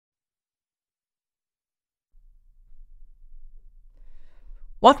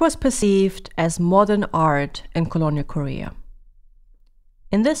What was perceived as modern art in colonial Korea?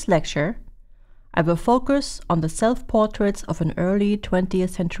 In this lecture, I will focus on the self-portraits of an early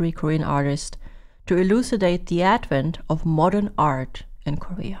 20th century Korean artist to elucidate the advent of modern art in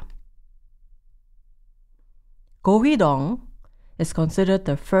Korea. Hŭi-dong is considered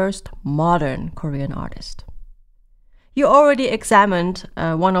the first modern Korean artist. You already examined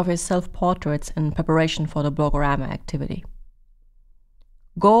one of his self-portraits in preparation for the blogorama activity.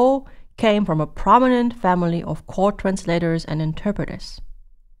 Go came from a prominent family of court translators and interpreters.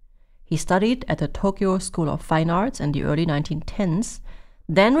 He studied at the Tōkyō School of Fine Arts in the early 1910s,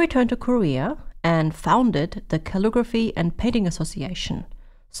 then returned to Korea and founded the Calligraphy and Painting Association,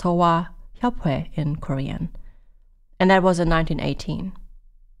 Sowa Hyophae in Korean, and that was in 1918.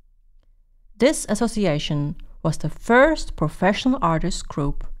 This association was the first professional artist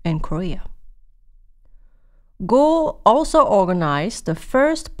group in Korea. Go also organized the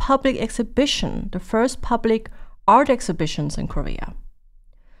first public exhibition, the first public art exhibitions in Korea.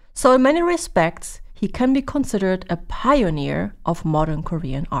 So in many respects, he can be considered a pioneer of modern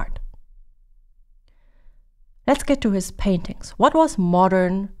Korean art. Let's get to his paintings. What was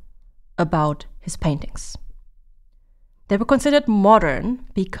modern about his paintings? They were considered modern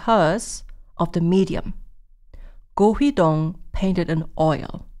because of the medium. Hŭi-dong painted in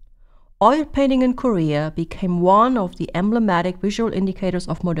oil. Oil painting in Korea became one of the emblematic visual indicators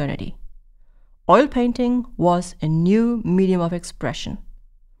of modernity. Oil painting was a new medium of expression.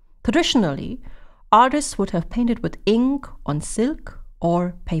 Traditionally, artists would have painted with ink on silk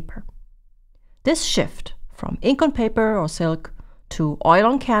or paper. This shift from ink on paper or silk to oil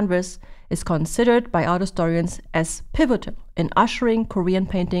on canvas is considered by art historians as pivotal in ushering Korean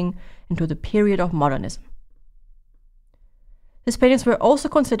painting into the period of modernism. His paintings were also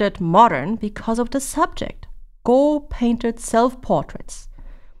considered modern because of the subject. Go painted self-portraits.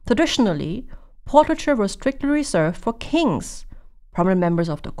 Traditionally, portraiture was strictly reserved for kings, prominent members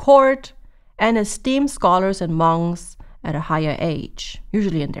of the court, and esteemed scholars and monks at a higher age,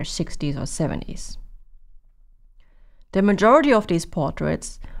 usually in their 60s or 70s. The majority of these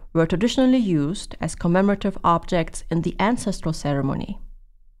portraits were traditionally used as commemorative objects in the ancestral ceremony.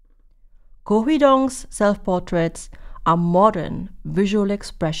 Hŭi-dong's self-portraits are modern visual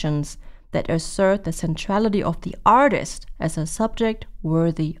expressions that assert the centrality of the artist as a subject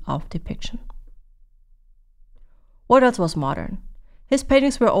worthy of depiction. What else was modern? His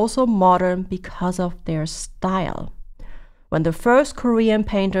paintings were also modern because of their style. When the first Korean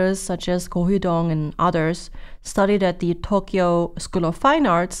painters, such as Hŭi-dong and others, studied at the Tōkyō School of Fine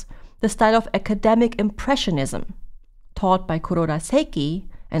Arts, the style of academic impressionism, taught by Kuroda Seiki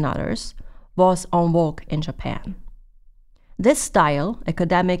and others, was en vogue in Japan. This style,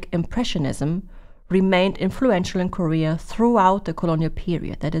 academic impressionism, remained influential in Korea throughout the colonial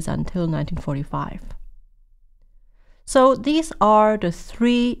period, that is until 1945. So these are the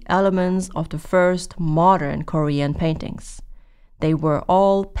three elements of the first modern Korean paintings. They were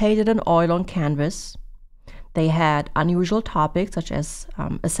all painted in oil on canvas. They had unusual topics such as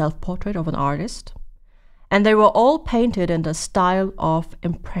a self-portrait of an artist. And they were all painted in the style of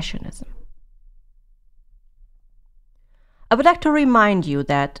Impressionism. I would like to remind you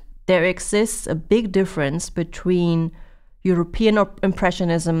that there exists a big difference between European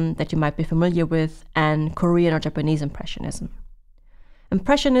Impressionism that you might be familiar with and Korean or Japanese Impressionism.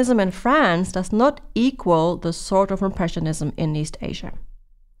 Impressionism in France does not equal the sort of Impressionism in East Asia.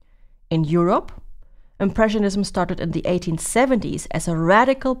 In Europe, Impressionism started in the 1870s as a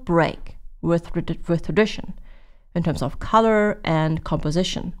radical break with tradition in terms of color and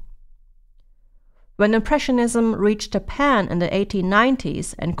composition. When Impressionism reached Japan in the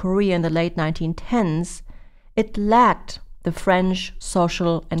 1890s and Korea in the late 1910s, it lacked the French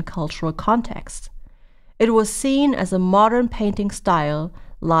social and cultural context. It was seen as a modern painting style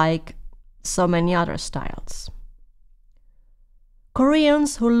like so many other styles.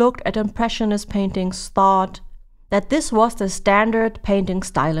 Koreans who looked at Impressionist paintings thought that this was the standard painting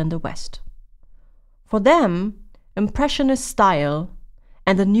style in the West. For them, Impressionist style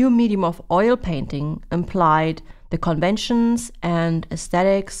and the new medium of oil painting implied the conventions and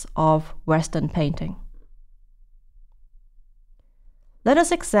aesthetics of Western painting. Let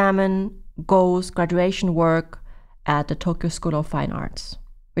us examine Go's graduation work at the Tōkyō School of Fine Arts,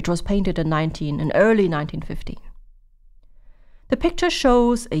 which was painted in early 1915. The picture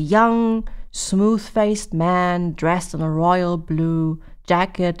shows a young, smooth-faced man dressed in a royal blue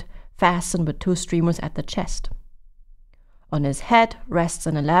jacket fastened with two streamers at the chest. On his head rests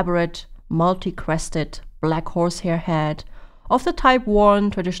an elaborate, multi-crested black horsehair hat of the type worn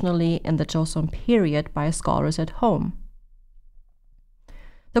traditionally in the Joseon period by scholars at home.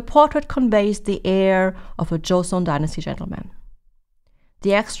 The portrait conveys the air of a Joseon dynasty gentleman.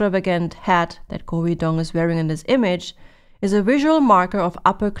 The extravagant hat that Hŭi-dong is wearing in this image is a visual marker of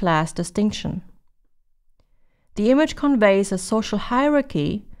upper-class distinction. The image conveys a social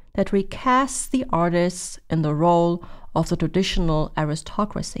hierarchy that recasts the artists in the role of the traditional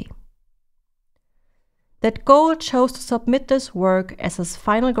aristocracy. That Go chose to submit this work as his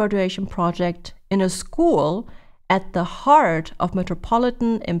final graduation project in a school at the heart of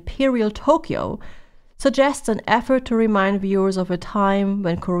metropolitan imperial Tōkyō suggests an effort to remind viewers of a time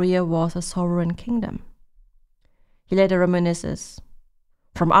when Korea was a sovereign kingdom. He later reminisces,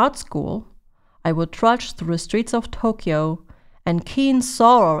 "From art school, I would trudge through the streets of Tōkyō, and keen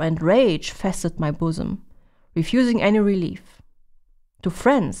sorrow and rage festered my bosom, refusing any relief. To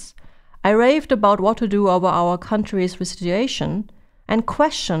friends, I raved about what to do over our country's situation and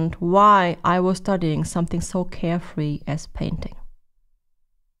questioned why I was studying something so carefree as painting."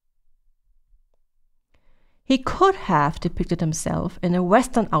 He could have depicted himself in a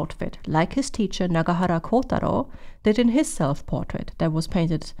Western outfit like his teacher Nagahara Kōtarō did in his self-portrait that was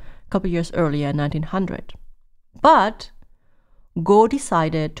painted a couple years earlier in 1900. But Go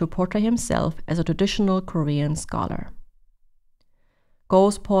decided to portray himself as a traditional Korean scholar.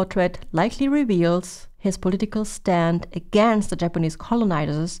 Go's portrait likely reveals his political stand against the Japanese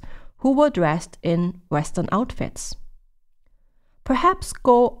colonizers who were dressed in Western outfits. Perhaps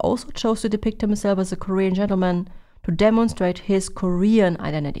Go also chose to depict himself as a Korean gentleman to demonstrate his Korean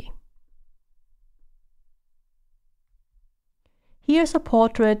identity. Here's a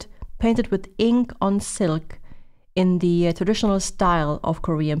portrait painted with ink on silk in the traditional style of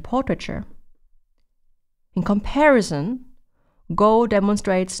Korean portraiture. In comparison, Go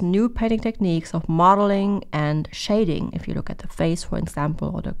demonstrates new painting techniques of modeling and shading, if you look at the face, for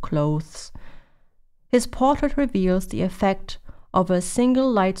example, or the clothes. His portrait reveals the effect of a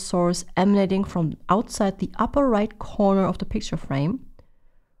single light source emanating from outside the upper right corner of the picture frame,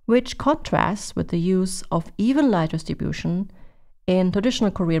 which contrasts with the use of even light distribution in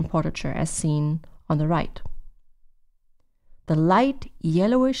traditional Korean portraiture as seen on the right. The light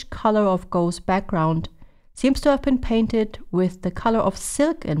yellowish color of Go's background seems to have been painted with the color of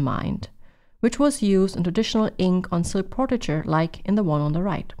silk in mind, which was used in traditional ink on silk portraiture like in the one on the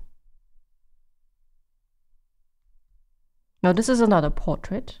right. Now this is another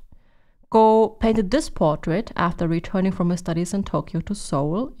portrait. Go painted this portrait after returning from his studies in Tokyo to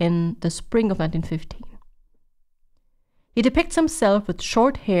Seoul in the spring of 1915. He depicts himself with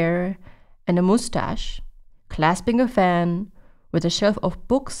short hair and a mustache, clasping a fan, with a shelf of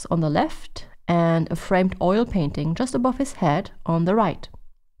books on the left and a framed oil painting just above his head on the right.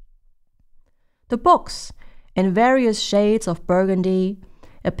 The books, in various shades of burgundy,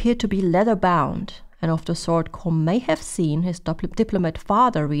 appear to be leather-bound and of the sort Ko may have seen his diplomat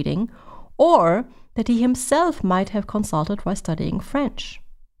father reading, or that he himself might have consulted while studying French.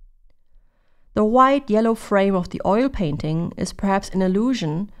 The white-yellow frame of the oil painting is perhaps an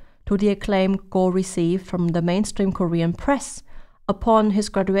allusion to the acclaim Go received from the mainstream Korean press upon his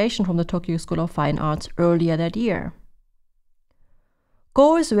graduation from the Tokyo School of Fine Arts earlier that year.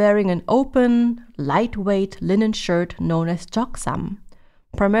 Go is wearing an open, lightweight linen shirt known as jeoksam,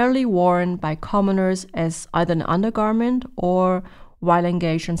 primarily worn by commoners as either an undergarment or while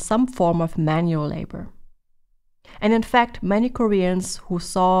engaged in some form of manual labor. And in fact, many Koreans who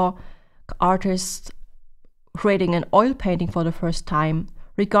saw artists creating an oil painting for the first time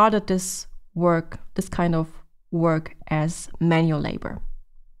regarded this kind of work as manual labor.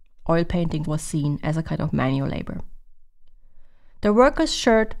 Oil painting was seen as a kind of manual labor. The worker's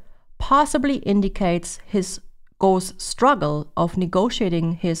shirt possibly indicates Go's struggle of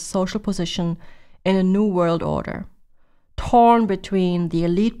negotiating his social position in a new world order, torn between the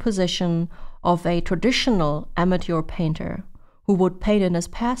elite position of a traditional amateur painter who would paint in his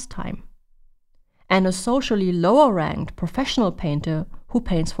pastime and a socially lower-ranked professional painter who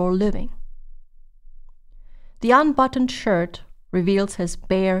paints for a living. The unbuttoned shirt reveals his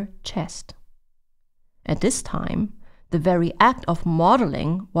bare chest. At this time, the very act of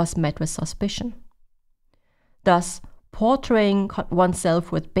modeling was met with suspicion. Thus, portraying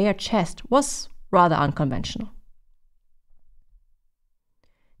oneself with bare chest was rather unconventional.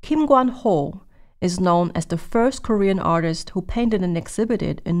 Kim Gwan-ho is known as the first Korean artist who painted and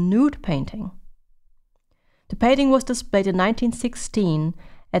exhibited a nude painting. The painting was displayed in 1916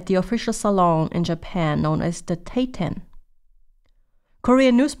 at the official salon in Japan known as the Teiten.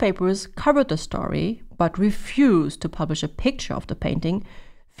 Korean newspapers covered the story but refused to publish a picture of the painting,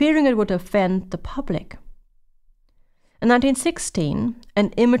 fearing it would offend the public. In 1916,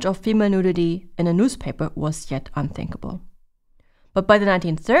 an image of female nudity in a newspaper was yet unthinkable. But by the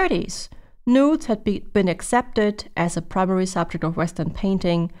 1930s, nudes had been accepted as a primary subject of Western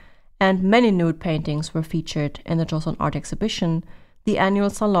painting, and many nude paintings were featured in the Joseon Art Exhibition, the annual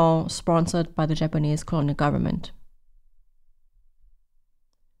salon sponsored by the Japanese colonial government.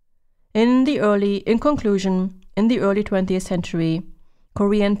 In conclusion, in the early 20th century,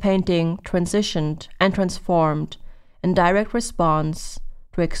 Korean painting transitioned and transformed in direct response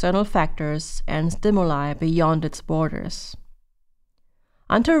to external factors and stimuli beyond its borders.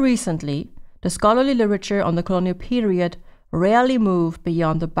 Until recently, the scholarly literature on the colonial period rarely moved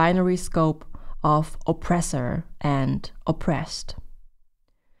beyond the binary scope of oppressor and oppressed.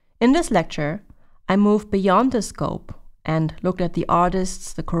 In this lecture, I moved beyond this scope and looked at the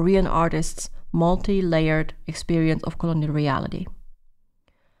Korean artists' multi-layered experience of colonial reality.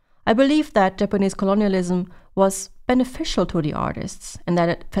 I believe that Japanese colonialism was beneficial to the artists and that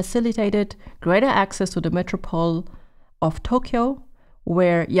it facilitated greater access to the metropole of Tōkyō,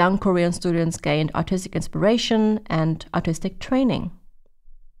 where young Korean students gained artistic inspiration and artistic training.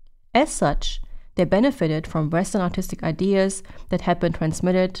 As such, they benefited from Western artistic ideas that had been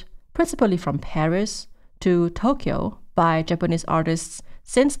transmitted principally from Paris to Tōkyō by Japanese artists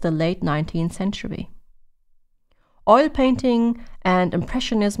since the late 19th century. Oil painting and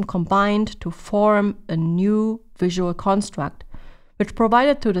Impressionism combined to form a new visual construct, which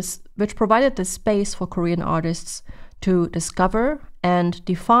provided the space for Korean artists to discover and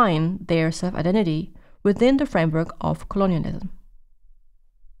define their self-identity within the framework of colonialism.